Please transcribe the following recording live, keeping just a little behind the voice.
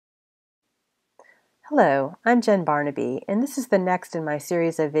Hello, I'm Jen Barnaby, and this is the next in my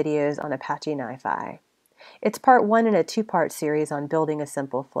series of videos on Apache Nifi. It's part one in a two-part series on building a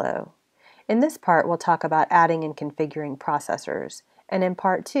simple flow. In this part, we'll talk about adding and configuring processors, and in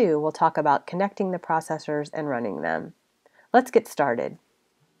part two, we'll talk about connecting the processors and running them. Let's get started.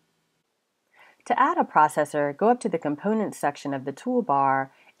 To add a processor, go up to the Components section of the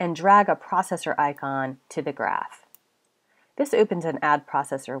toolbar and drag a processor icon to the graph. This opens an Add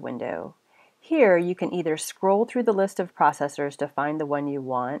Processor window. Here, you can either scroll through the list of processors to find the one you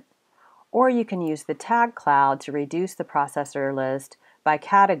want, or you can use the tag cloud to reduce the processor list by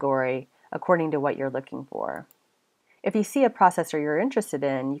category according to what you're looking for. If you see a processor you're interested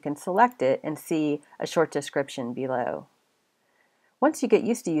in, you can select it and see a short description below. Once you get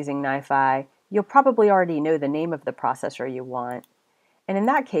used to using Nifi, you'll probably already know the name of the processor you want, and in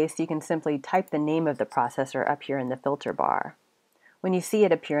that case, you can simply type the name of the processor up here in the filter bar. When you see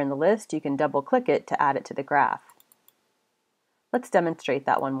it appear in the list, you can double-click it to add it to the graph. Let's demonstrate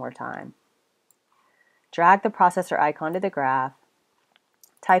that one more time. Drag the processor icon to the graph,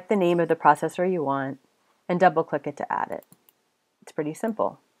 type the name of the processor you want, and double-click it to add it. It's pretty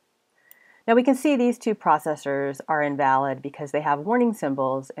simple. Now we can see these two processors are invalid because they have warning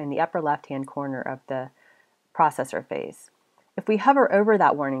symbols in the upper left-hand corner of the processor face. If we hover over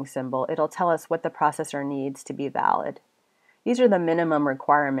that warning symbol, it'll tell us what the processor needs to be valid. These are the minimum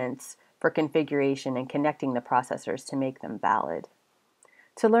requirements for configuration and connecting the processors to make them valid.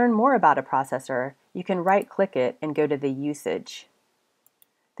 To learn more about a processor, you can right-click it and go to the Usage.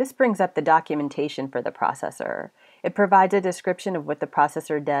 This brings up the documentation for the processor. It provides a description of what the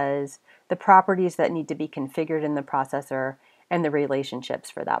processor does, the properties that need to be configured in the processor, and the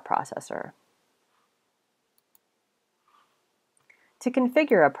relationships for that processor. To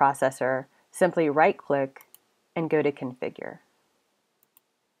configure a processor, simply right-click and go to Configure.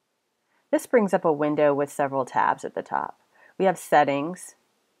 This brings up a window with several tabs at the top. We have Settings,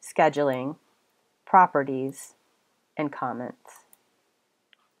 Scheduling, Properties, and Comments.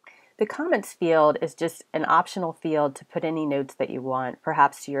 The Comments field is just an optional field to put any notes that you want,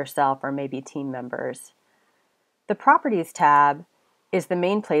 perhaps to yourself or maybe team members. The Properties tab is the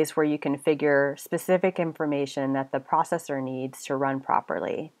main place where you configure specific information that the processor needs to run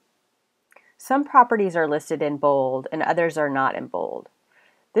properly. Some properties are listed in bold and others are not in bold.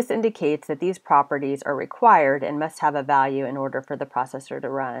 This indicates that these properties are required and must have a value in order for the processor to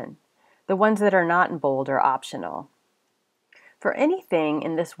run. The ones that are not in bold are optional. For anything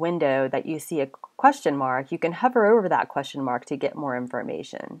in this window that you see a question mark, you can hover over that question mark to get more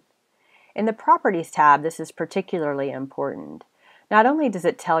information. In the Properties tab, this is particularly important. Not only does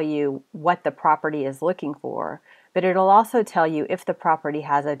it tell you what the property is looking for, but it'll also tell you if the property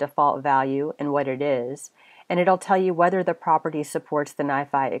has a default value and what it is, and it'll tell you whether the property supports the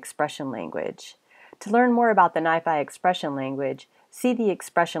Nifi expression language. To learn more about the Nifi expression language, see the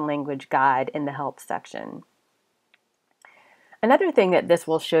expression language guide in the Help section. Another thing that this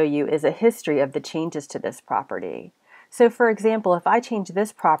will show you is a history of the changes to this property. So for example, if I change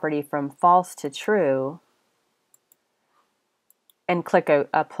this property from false to true and click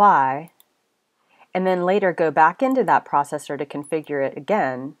Apply, and then later go back into that processor to configure it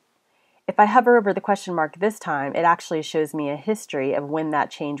again, if I hover over the question mark this time, it actually shows me a history of when that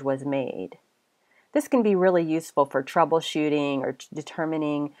change was made. This can be really useful for troubleshooting or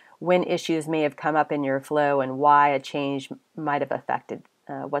determining when issues may have come up in your flow and why a change might have affected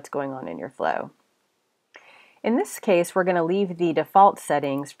what's going on in your flow. In this case, we're going to leave the default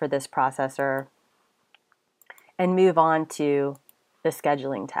settings for this processor and move on to the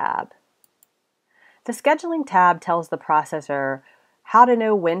Scheduling tab. The Scheduling tab tells the processor how to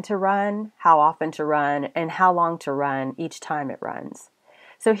know when to run, how often to run, and how long to run each time it runs.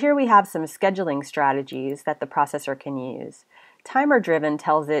 So here we have some scheduling strategies that the processor can use. Timer-driven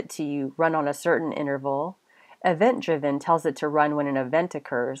tells it to run on a certain interval. Event-driven tells it to run when an event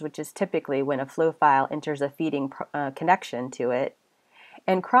occurs, which is typically when a flow file enters a feeding connection to it.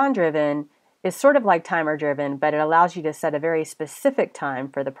 And cron-driven is sort of like timer-driven, but it allows you to set a very specific time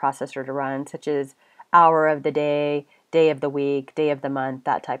for the processor to run, such as hour of the day, day of the week, day of the month,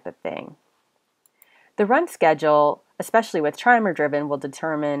 that type of thing. The run schedule, especially with timer-driven, will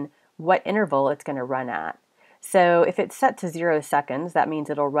determine what interval it's going to run at. So if it's set to 0 seconds, that means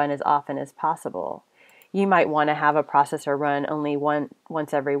it'll run as often as possible. You might want to have a processor run only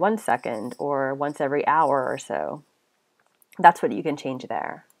once every 1 second or once every hour or so. That's what you can change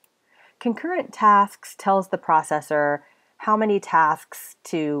there. Concurrent Tasks tells the processor how many tasks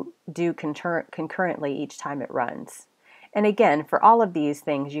to do concurrently each time it runs. And again, for all of these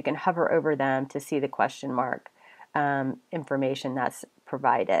things, you can hover over them to see the question mark information that's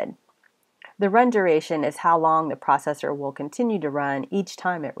provided. The run duration is how long the processor will continue to run each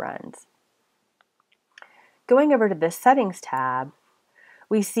time it runs. Going over to the Settings tab,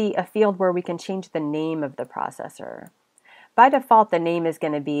 we see a field where we can change the name of the processor. By default, the name is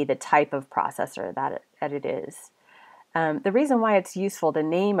going to be the type of processor that it is. The reason why it's useful to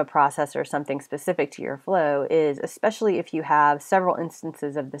name a processor something specific to your flow is, especially if you have several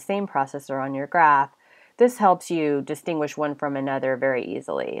instances of the same processor on your graph, this helps you distinguish one from another very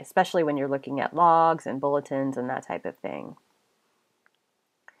easily, especially when you're looking at logs and bulletins and that type of thing.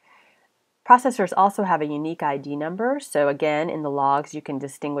 Processors also have a unique ID number, so again, in the logs you can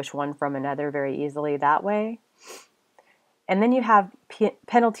distinguish one from another very easily that way. And then you have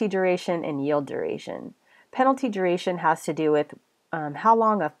penalty duration and yield duration. Penalty duration has to do with how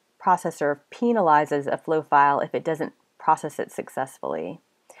long a processor penalizes a flow file if it doesn't process it successfully.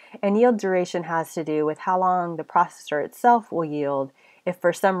 And yield duration has to do with how long the processor itself will yield if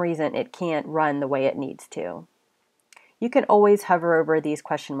for some reason it can't run the way it needs to. You can always hover over these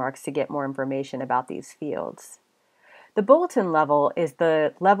question marks to get more information about these fields. The bulletin level is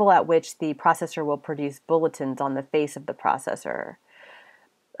the level at which the processor will produce bulletins on the face of the processor.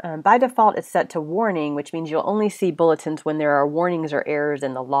 By default, it's set to warning, which means you'll only see bulletins when there are warnings or errors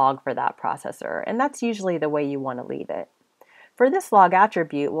in the log for that processor, and that's usually the way you want to leave it. For this log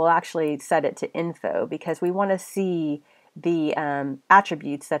attribute, we'll actually set it to info because we want to see the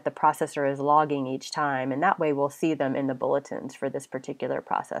attributes that the processor is logging each time, and that way we'll see them in the bulletins for this particular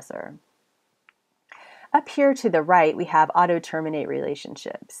processor. Up here to the right, we have auto-terminate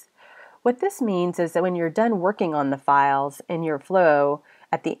relationships. What this means is that when you're done working on the files in your flow,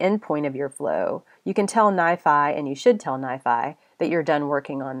 at the end point of your flow, you can tell Nifi, and you should tell Nifi, that you're done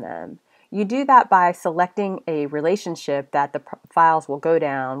working on them. You do that by selecting a relationship that the files will go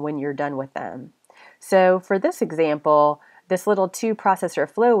down when you're done with them. So for this example, this little 2-processor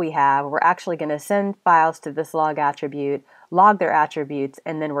flow we have, we're actually going to send files to this log attribute, log their attributes,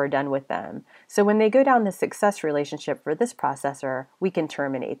 and then we're done with them. So when they go down the success relationship for this processor, we can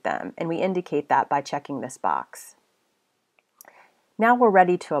terminate them, and we indicate that by checking this box. Now we're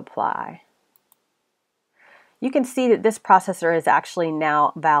ready to apply. You can see that this processor is actually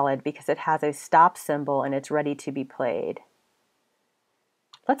now valid because it has a stop symbol and it's ready to be played.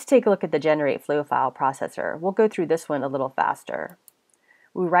 Let's take a look at the Generate Flow File processor. We'll go through this one a little faster.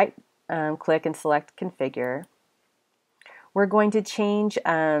 We right-click and select Configure. We're going to change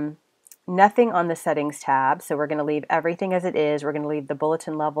nothing on the Settings tab, so we're going to leave everything as it is. We're going to leave the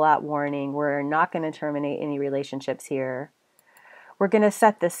bulletin level at warning. We're not going to terminate any relationships here. We're going to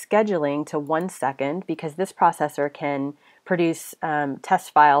set the scheduling to 1 second because this processor can produce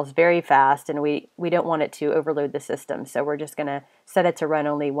test files very fast, and we don't want it to overload the system. So we're just going to set it to run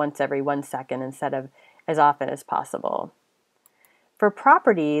only once every 1 second instead of as often as possible. For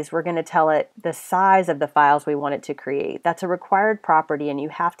properties, we're going to tell it the size of the files we want it to create. That's a required property, and you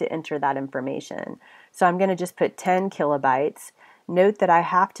have to enter that information. So I'm going to just put 10 kilobytes. Note that I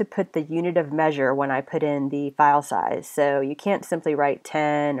have to put the unit of measure when I put in the file size. So you can't simply write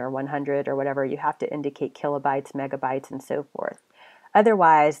 10 or 100 or whatever. You have to indicate kilobytes, megabytes, and so forth.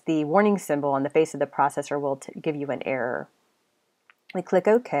 Otherwise, the warning symbol on the face of the processor will give you an error. We click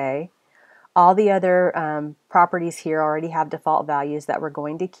OK. All the other properties here already have default values that we're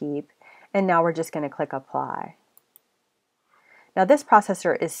going to keep. And now we're just going to click Apply. Now this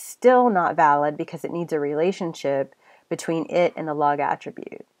processor is still not valid because it needs a relationship between it and the log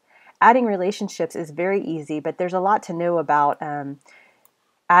attribute. Adding relationships is very easy, but there's a lot to know about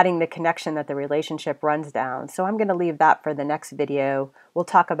adding the connection that the relationship runs down. So I'm going to leave that for the next video. We'll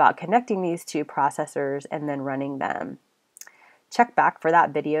talk about connecting these two processors and then running them. Check back for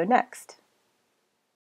that video next.